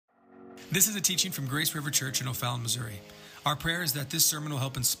This is a teaching from Grace River Church in O'Fallon, Missouri. Our prayer is that this sermon will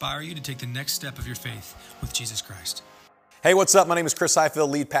help inspire you to take the next step of your faith with Jesus Christ. Hey, what's up? My name is Chris Highfield,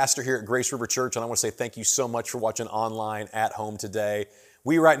 lead pastor here at Grace River Church, and I want to say thank you so much for watching online at home today.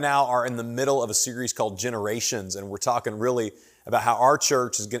 We right now are in the middle of a series called Generations, and we're talking really about how our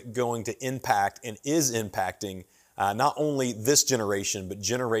church is going to impact and is impacting not only this generation, but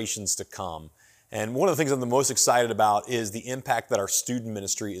generations to come. And one of the things I'm the most excited about is the impact that our student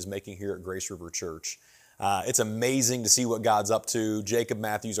ministry is making here at Grace River Church. It's amazing to see what God's up to. Jacob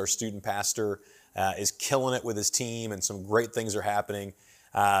Matthews, our student pastor, is killing it with his team, and some great things are happening.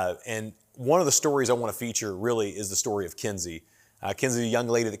 And one of the stories I want to feature really is the story of Kinsey. Kinsey, a young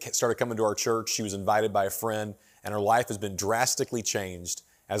lady that started coming to our church. She was invited by a friend, and her life has been drastically changed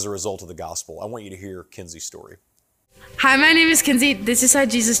as a result of the gospel. I want you to hear Kinsey's story. Hi, my name is Kinsey. This is how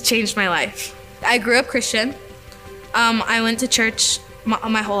Jesus changed my life. I grew up Christian. I went to church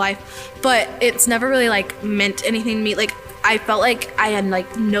my whole life, but it's never really meant anything to me. I felt like I had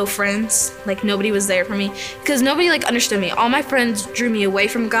no friends, nobody was there for me, because nobody understood me. All my friends drew me away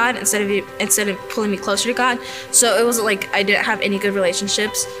from God instead of pulling me closer to God. So it wasn't like I didn't have any good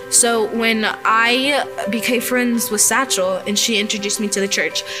relationships. So when I became friends with Satchel and she introduced me to the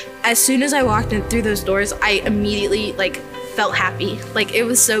church, as soon as I walked in through those doors, I immediately felt happy. It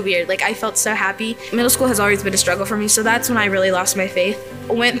was so weird. I felt so happy. Middle school has always been a struggle for me, so that's when I really lost my faith.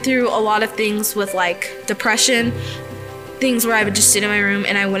 Went through a lot of things with depression, things where I would just sit in my room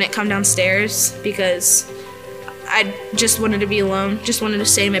and I wouldn't come downstairs because I just wanted to be alone, just wanted to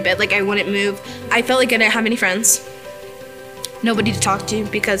stay in my bed. I wouldn't move. I felt like I didn't have any friends, nobody to talk to,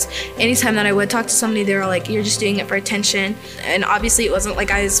 because anytime that I would talk to somebody, they were like, you're just doing it for attention. And obviously it wasn't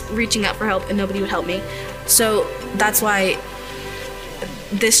like I was reaching out for help and nobody would help me. So that's why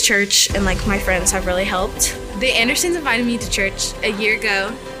this church and my friends have really helped. The Andersons invited me to church a year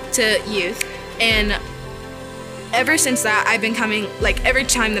ago to youth, and ever since that I've been coming every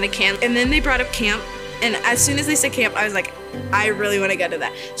time that I can. And then they brought up camp, and as soon as they said camp, I was like, I really want to go to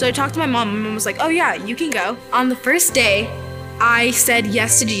that. So I talked to my mom. My mom was like, oh yeah, you can go. On the first day, I said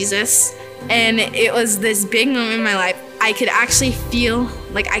yes to Jesus, and it was this big moment in my life. I could actually feel,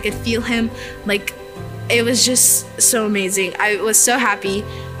 I could feel him, it was just so amazing. I was so happy,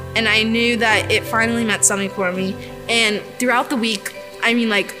 and I knew that it finally meant something for me. And throughout the week,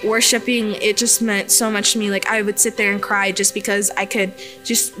 worshiping, it just meant so much to me. I would sit there and cry just because I could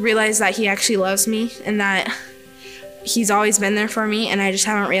just realize that he actually loves me and that he's always been there for me, and I just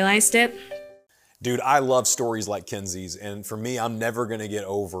haven't realized it. Dude, I love stories like Kinsey's, and for me, I'm never going to get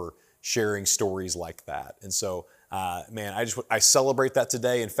over sharing stories like that. And so, I celebrate that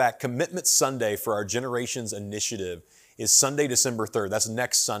today. In fact, Commitment Sunday for our Generations Initiative is Sunday, December 3rd. That's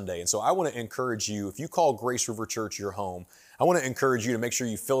next Sunday. And so I want to encourage you, if you call Grace River Church your home, I want to encourage you to make sure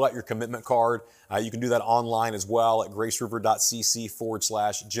you fill out your commitment card. You can do that online as well at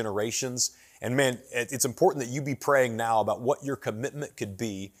graceriver.cc/generations. And man, it's important that you be praying now about what your commitment could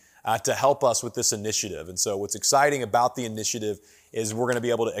be to help us with this initiative. And so what's exciting about the initiative is we're going to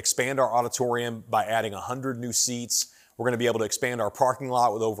be able to expand our auditorium by adding 100 new seats. We're going to be able to expand our parking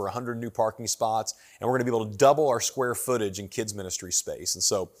lot with over 100 new parking spots. And we're going to be able to double our square footage in kids ministry space. And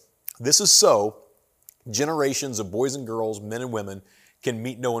so this is so generations of boys and girls, men and women, can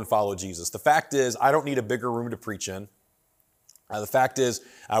meet, know, and follow Jesus. The fact is, I don't need a bigger room to preach in. The fact is,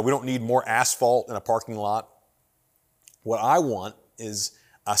 we don't need more asphalt in a parking lot. What I want is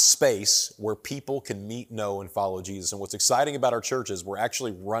a space where people can meet, know, and follow Jesus. And what's exciting about our church is we're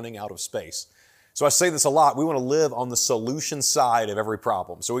actually running out of space. So I say this a lot. We want to live on the solution side of every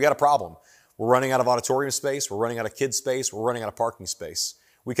problem. So we got a problem. We're running out of auditorium space. We're running out of kids space. We're running out of parking space.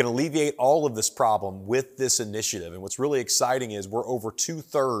 We can alleviate all of this problem with this initiative. And what's really exciting is we're over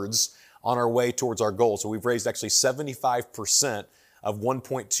 2/3 on our way towards our goal. So we've raised actually 75% of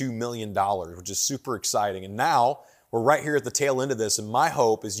 $1.2 million, which is super exciting. And now we're right here at the tail end of this. And my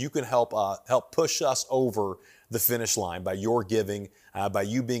hope is you can help push us over the finish line by your giving, by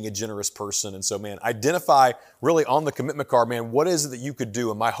you being a generous person. And so, man, identify really on the commitment card, man, what is it that you could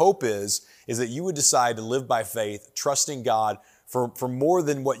do? And my hope is that you would decide to live by faith, trusting God for more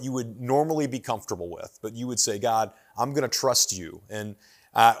than what you would normally be comfortable with. But you would say, God, I'm going to trust you. And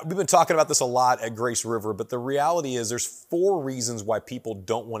we've been talking about this a lot at Grace River, but the reality is there's 4 reasons why people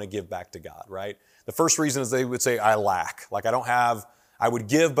don't want to give back to God, right? The first reason is they would say, I lack. I would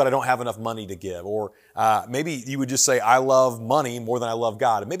give, but I don't have enough money to give. Or maybe you would just say, I love money more than I love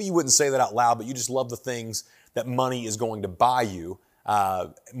God. And maybe you wouldn't say that out loud, but you just love the things that money is going to buy you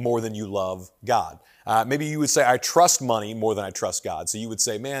more than you love God. Maybe you would say, I trust money more than I trust God. So you would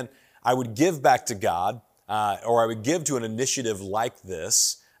say, man, I would give back to God, or I would give to an initiative like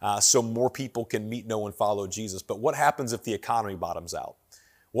this so more people can meet, know, and follow Jesus. But what happens if the economy bottoms out?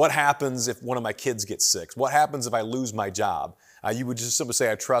 What happens if one of my kids gets sick? What happens if I lose my job? You would just simply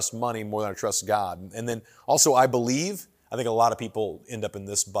say, I trust money more than I trust God. And then also, I believe, I think a lot of people end up in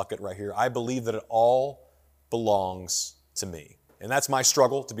this bucket right here. I believe that it all belongs to me. And that's my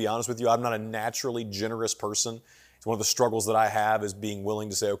struggle, to be honest with you. I'm not a naturally generous person. It's one of the struggles that I have is being willing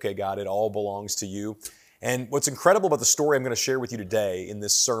to say, okay, God, it all belongs to you. And what's incredible about the story I'm going to share with you today in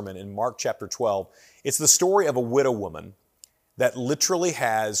this sermon in Mark chapter 12, it's the story of a widow woman that literally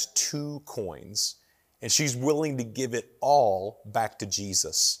has 2 coins, and she's willing to give it all back to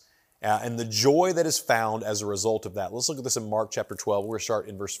Jesus. And the joy that is found as a result of that. Let's look at this in Mark chapter 12. We're going to start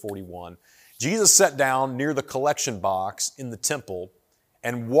in verse 41. Jesus sat down near the collection box in the temple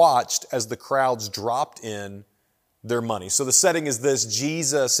and watched as the crowds dropped in their money. So the setting is this: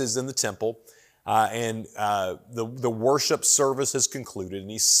 Jesus is in the temple, and the worship service has concluded, and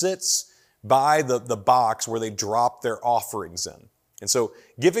he sits by the box where they drop their offerings in. And so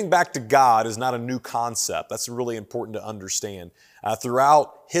giving back to God is not a new concept. That's really important to understand.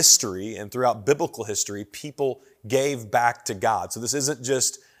 Throughout history and throughout biblical history, people gave back to God. So this isn't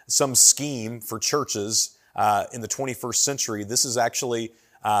just some scheme for churches in the 21st century. This is actually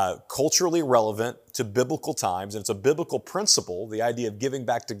culturally relevant to biblical times, and it's a biblical principle. The idea of giving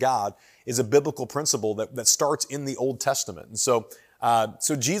back to God is a biblical principle that starts in the Old Testament. And so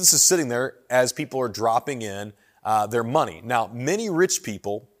Jesus is sitting there as people are dropping in their money. Now, many rich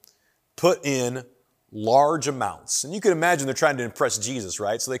people put in large amounts. And you can imagine they're trying to impress Jesus,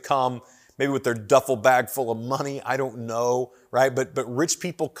 right? So they come maybe with their duffel bag full of money. I don't know, right? But rich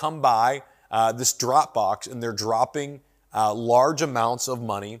people come by this drop box and they're dropping large amounts of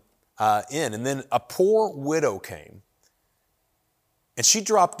money in. And then a poor widow came and she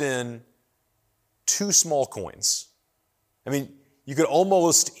dropped in 2 small coins. I mean, you could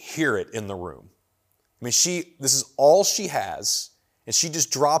almost hear it in the room. I mean, this is all she has, and she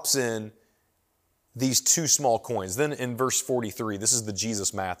just drops in these 2 small coins. Then in verse 43, this is the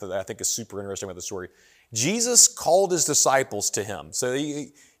Jesus math that I think is super interesting about the story. Jesus called his disciples to him. So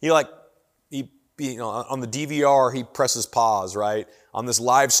he on the DVR, he presses pause, right? On this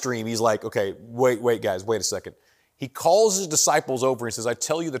live stream, he's like, okay, wait guys, wait a second. He calls his disciples over and says, I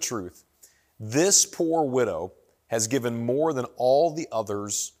tell you the truth. This poor widow has given more than all the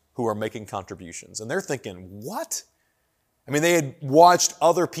others who are making contributions. And they're thinking, what? I mean, they had watched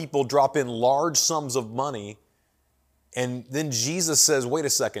other people drop in large sums of money, and then Jesus says, wait a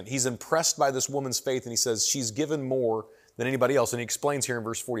second. He's impressed by this woman's faith, and he says, she's given more than anybody else. And he explains here in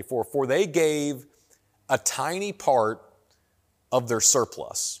verse 44, for they gave a tiny part of their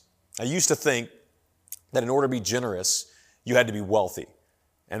surplus. I used to think that in order to be generous, you had to be wealthy.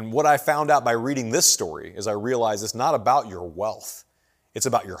 And what I found out by reading this story is I realized it's not about your wealth. It's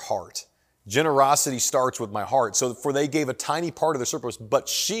about your heart. Generosity starts with my heart. So for they gave a tiny part of their surplus, but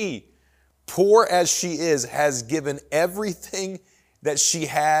she, poor as she is, has given everything that she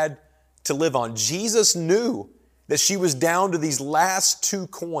had to live on. Jesus knew that she was down to these last 2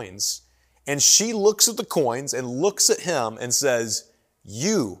 coins. And she looks at the coins and looks at him and says,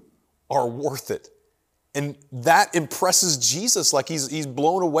 you are worth it. And that impresses Jesus, like he's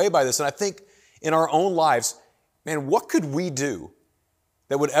blown away by this. And I think in our own lives, man, what could we do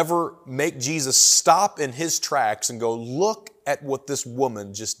that would ever make Jesus stop in his tracks and go, look at what this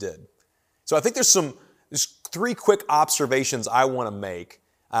woman just did? So I think there's 3 quick observations I want to make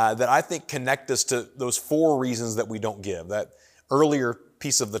that I think connect us to those 4 reasons that we don't give. That earlier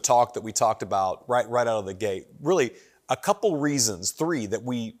piece of the talk that we talked about right out of the gate. Really, a couple reasons, 3, that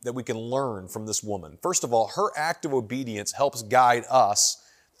we can learn from this woman. First of all, her act of obedience helps guide us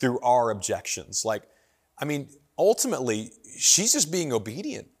through our objections. Ultimately, she's just being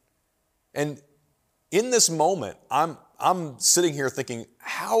obedient. And in this moment, I'm sitting here thinking,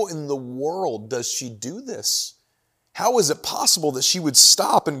 how in the world does she do this? How is it possible that she would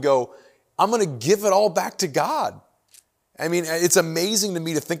stop and go, I'm going to give it all back to God? I mean, it's amazing to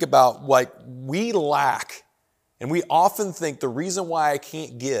me to think about, we lack. And we often think the reason why I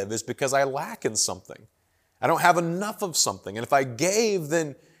can't give is because I lack in something. I don't have enough of something. And if I gave,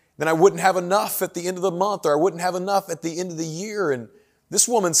 then I wouldn't have enough at the end of the month, or I wouldn't have enough at the end of the year. And this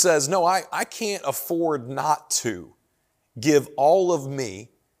woman says, no, I can't afford not to give all of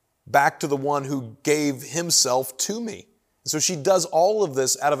me back to the one who gave himself to me. And so she does all of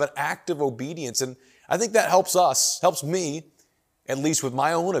this out of an act of obedience. And I think that helps me, at least with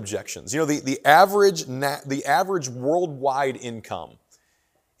my own objections. You know, the average worldwide income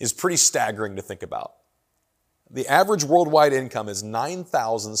is pretty staggering to think about. The average worldwide income is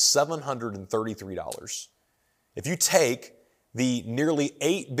 $9,733. If you take the nearly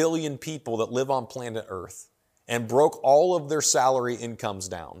 8 billion people that live on planet Earth and broke all of their salary incomes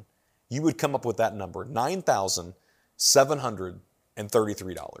down, you would come up with that number,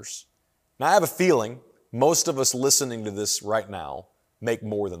 $9,733. Now, I have a feeling most of us listening to this right now make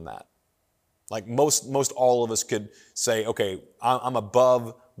more than that. Like most all of us could say, okay, I'm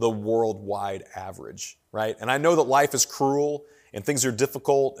above the worldwide average, right? And I know that life is cruel and things are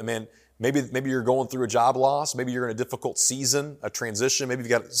difficult. I mean, maybe you're going through a job loss. Maybe you're in a difficult season, a transition. Maybe you've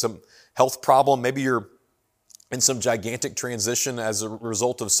got some health problem. Maybe you're in some gigantic transition as a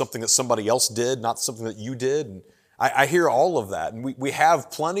result of something that somebody else did, not something that you did. And I hear all of that. And we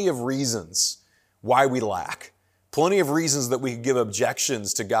have plenty of reasons why we lack. Plenty of reasons that we could give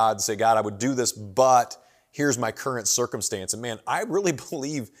objections to God and say, God, I would do this, but here's my current circumstance. And man, I really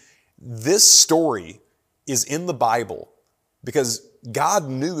believe this story is in the Bible because God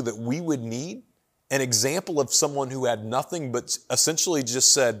knew that we would need an example of someone who had nothing but essentially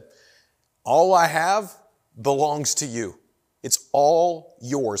just said, all I have belongs to you. It's all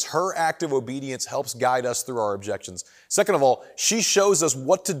yours. Her act of obedience helps guide us through our objections. Second of all, she shows us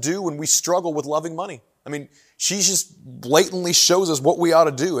what to do when we struggle with loving money. I mean, she just blatantly shows us what we ought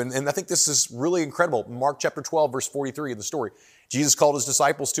to do. And I think this is really incredible. Mark chapter 12, verse 43 of the story. Jesus called his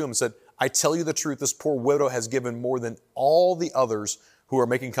disciples to him and said, I tell you the truth, this poor widow has given more than all the others who are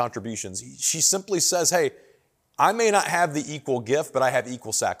making contributions. She simply says, hey, I may not have the equal gift, but I have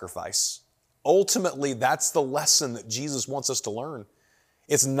equal sacrifice. Ultimately, that's the lesson that Jesus wants us to learn.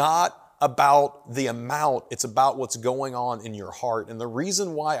 It's not about the amount, it's about what's going on in your heart. And the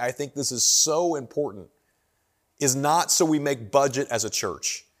reason why I think this is so important is not so we make budget as a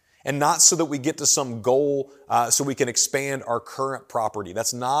church and not so that we get to some goal so we can expand our current property.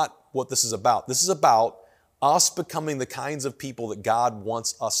 That's not what this is about. This is about us becoming the kinds of people that God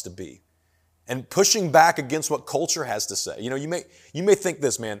wants us to be and pushing back against what culture has to say. You know, you may think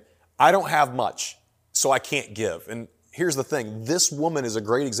this, man, I don't have much, so I can't give. And here's the thing. This woman is a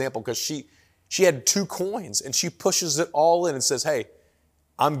great example because she had 2 coins and she pushes it all in and says, hey,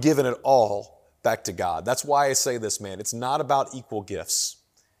 I'm giving it all back to God. That's why I say this, man. It's not about equal gifts.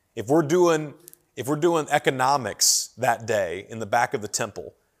 If we're doing economics that day in the back of the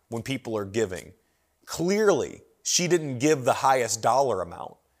temple when people are giving, clearly she didn't give the highest dollar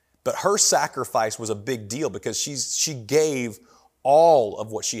amount, but her sacrifice was a big deal because she gave all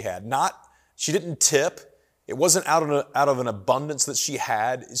of what she had. She didn't tip. It wasn't out of an abundance that she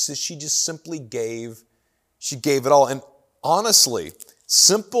had. It's just, she just simply gave. She gave it all. And honestly,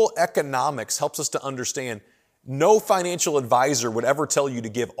 simple economics helps us to understand no financial advisor would ever tell you to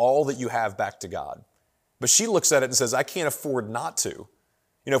give all that you have back to God. But she looks at it and says, I can't afford not to. You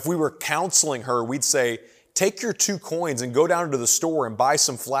know, if we were counseling her, we'd say, take your 2 coins and go down to the store and buy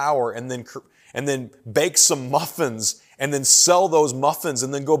some flour and then bake some muffins and then sell those muffins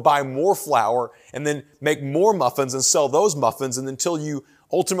and then go buy more flour and then make more muffins and sell those muffins and until you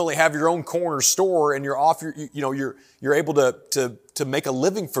ultimately have your own corner store and you're off you're able to make a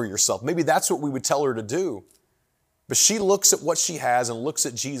living for yourself. Maybe that's what we would tell her to do. But she looks at what she has and looks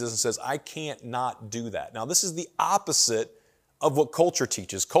at Jesus and says, I can't not do that. Now, this is the opposite of what culture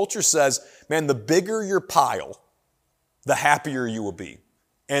teaches. Culture says, man, the bigger your pile, the happier you will be.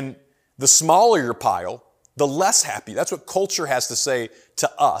 And the smaller your pile, the less happy. That's what culture has to say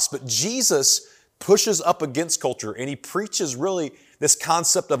to us. But Jesus pushes up against culture and he preaches really this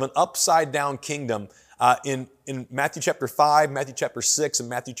concept of an upside down kingdom in Matthew chapter 5, Matthew chapter 6, and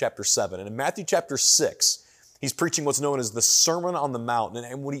Matthew chapter 7. And in Matthew chapter 6, he's preaching what's known as the Sermon on the Mount.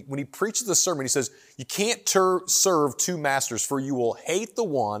 And when he preaches the sermon, he says, you can't serve 2 masters, for you will hate the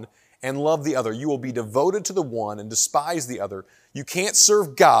one and love the other. You will be devoted to the one and despise the other. You can't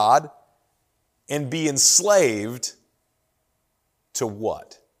serve God and be enslaved to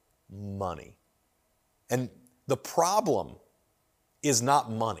what? Money. And the problem is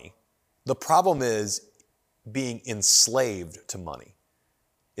not money. The problem is being enslaved to money.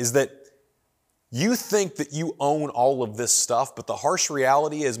 Is that you think that you own all of this stuff, but the harsh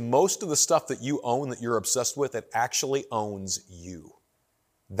reality is most of the stuff that you own that you're obsessed with, it actually owns you.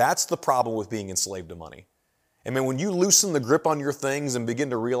 That's the problem with being enslaved to money. And man, when you loosen the grip on your things and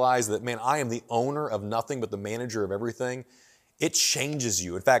begin to realize that, man, I am the owner of nothing but the manager of everything, it changes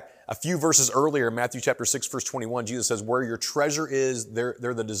you. In fact, a few verses earlier, Matthew chapter 6, verse 21, Jesus says, where your treasure is, there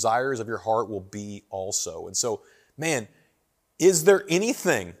the desires of your heart will be also. And so, man, is there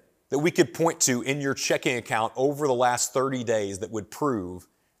anything that we could point to in your checking account over the last 30 days that would prove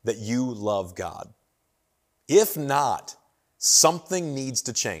that you love God? If not, something needs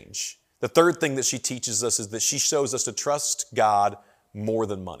to change. The third thing that she teaches us is that she shows us to trust God more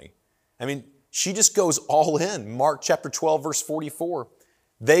than money. I mean, she just goes all in. Mark chapter 12, verse 44.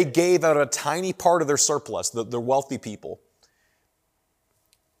 They gave out a tiny part of their surplus, the wealthy people.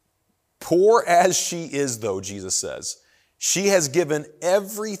 Poor as she is, though, Jesus says, she has given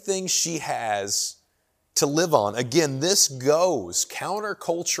everything she has to live on. Again, this goes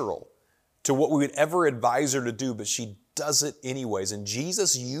countercultural to what we would ever advise her to do, but she does it anyways. And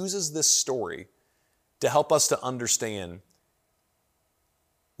Jesus uses this story to help us to understand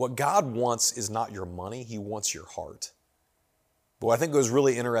what God wants is not your money, He wants your heart. But what I think was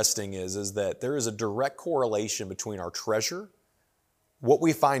really interesting is that there is a direct correlation between our treasure, what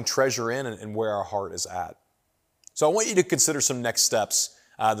we find treasure in, and where our heart is at. So I want you to consider some next steps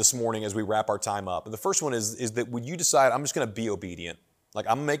this morning as we wrap our time up. And the first one is that when you decide, I'm just going to be obedient, like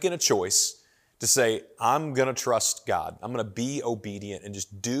I'm making a choice to say, I'm going to trust God. I'm going to be obedient and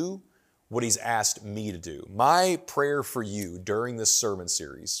just do what He's asked me to do. My prayer for you during this sermon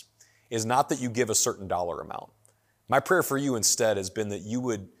series is not that you give a certain dollar amount. My prayer for you instead has been that you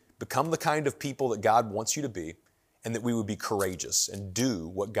would become the kind of people that God wants you to be, and that we would be courageous and do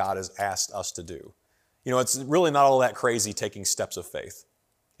what God has asked us to do. You know, it's really not all that crazy taking steps of faith.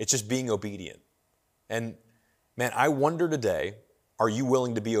 It's just being obedient. And man, I wonder today, are you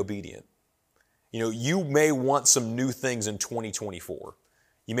willing to be obedient? You know, you may want some new things in 2024.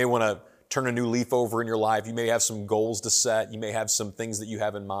 You may want to turn a new leaf over in your life. You may have some goals to set. You may have some things that you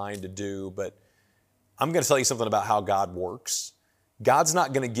have in mind to do. But I'm going to tell you something about how God works. God's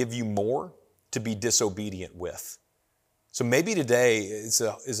not going to give you more to be disobedient with. So maybe today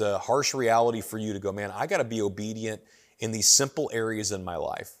is a harsh reality for you to go, man, I got to be obedient in these simple areas in my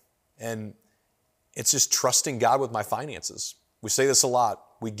life. And it's just trusting God with my finances. We say this a lot.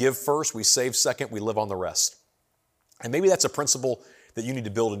 We give first, we save second, we live on the rest. And maybe that's a principle that you need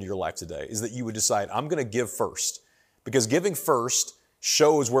to build into your life today, is that you would decide, I'm going to give first. Because giving first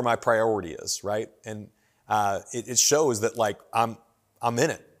shows where my priority is, right? And it shows that like I'm in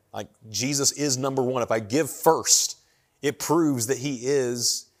it. Like Jesus is number one. If I give first, it proves that He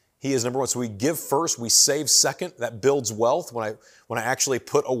is number one. So we give first, we save second. That builds wealth. When I actually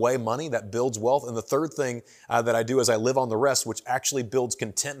put away money, that builds wealth. And the third thing that I do is I live on the rest, which actually builds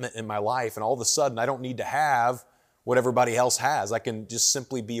contentment in my life. And all of a sudden, I don't need to have what everybody else has. I can just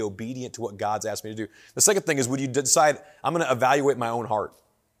simply be obedient to what God's asked me to do. The second thing is, would you decide, I'm going to evaluate my own heart?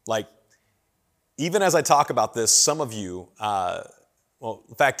 Like, even as I talk about this, some of you,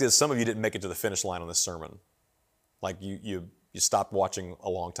 the fact is, some of you didn't make it to the finish line on this sermon. Like you stopped watching a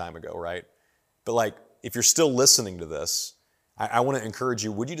long time ago, right? But like, if you're still listening to this, I want to encourage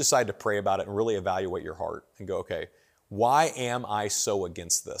you, would you decide to pray about it and really evaluate your heart and go, okay, why am I so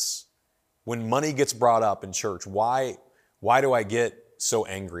against this? When money gets brought up in church, why do I get so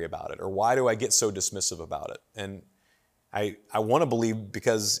angry about it? Or why do I get so dismissive about it? And I want to believe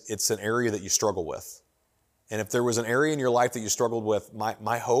because it's an area that you struggle with. And if there was an area in your life that you struggled with,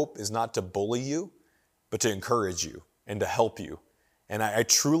 my hope is not to bully you, but to encourage you and to help you. And I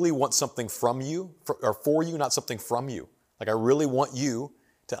truly want something from you, or for you, not something from you. Like I really want you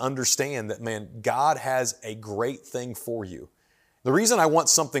to understand that, man, God has a great thing for you. The reason I want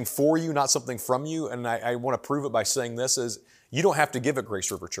something for you, not something from you, and I want to prove it by saying this, is you don't have to give at Grace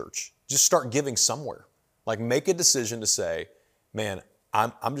River Church. Just start giving somewhere. Like make a decision to say, man,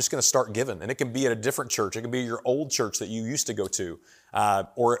 I'm just going to start giving. And it can be at a different church. It can be your old church that you used to go to,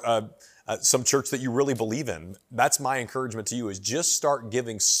 or some church that you really believe in. That's my encouragement to you, is just start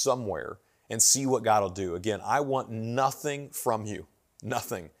giving somewhere and see what God will do. Again, I want nothing from you,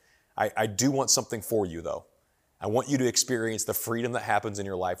 nothing. I do want something for you though. I want you to experience the freedom that happens in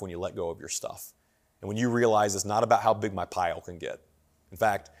your life when you let go of your stuff. And when you realize it's not about how big my pile can get. In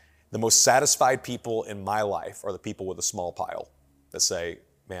fact, the most satisfied people in my life are the people with a small pile that say,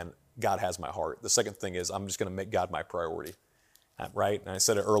 man, God has my heart. The second thing is, I'm just going to make God my priority, right? And I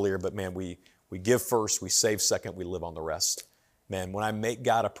said it earlier, but man, we give first, we save second, we live on the rest. Man, when I make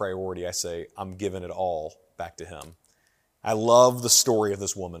God a priority, I say, I'm giving it all back to Him. I love the story of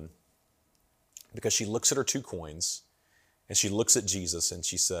this woman because she looks at her 2 coins and she looks at Jesus and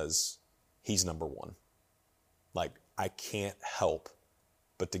she says, He's number one. Like, I can't help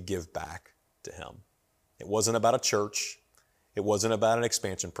but to give back to Him. It wasn't about a church. It wasn't about an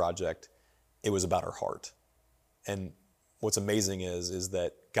expansion project. It was about her heart. And what's amazing is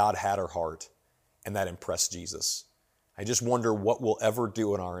that God had her heart, and that impressed Jesus. I just wonder what we'll ever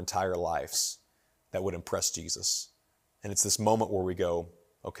do in our entire lives that would impress Jesus. And it's this moment where we go,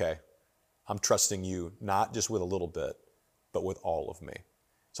 okay, I'm trusting you, not just with a little bit, but with all of me.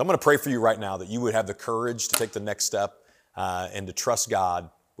 So I'm going to pray for you right now that you would have the courage to take the next step and to trust God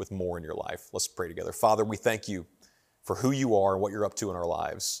with more in your life. Let's pray together. Father, we thank you for who you are and what you're up to in our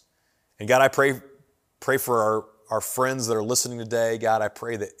lives. And God, I pray for our friends that are listening today. God, I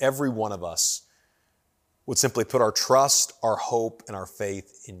pray that every one of us would simply put our trust, our hope, and our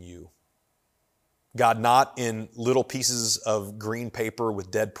faith in you. God, not in little pieces of green paper with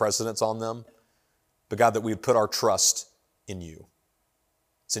dead presidents on them, but God, that we would put our trust in you.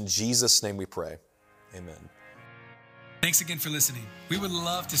 It's in Jesus' name we pray. Amen. Thanks again for listening. We would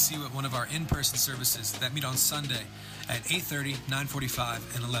love to see you at one of our in-person services that meet on Sunday at 8:30,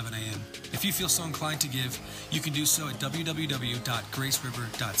 9:45, and 11 a.m. If you feel so inclined to give, you can do so at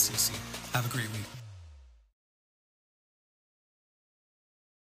www.graceriver.cc. Have a great week.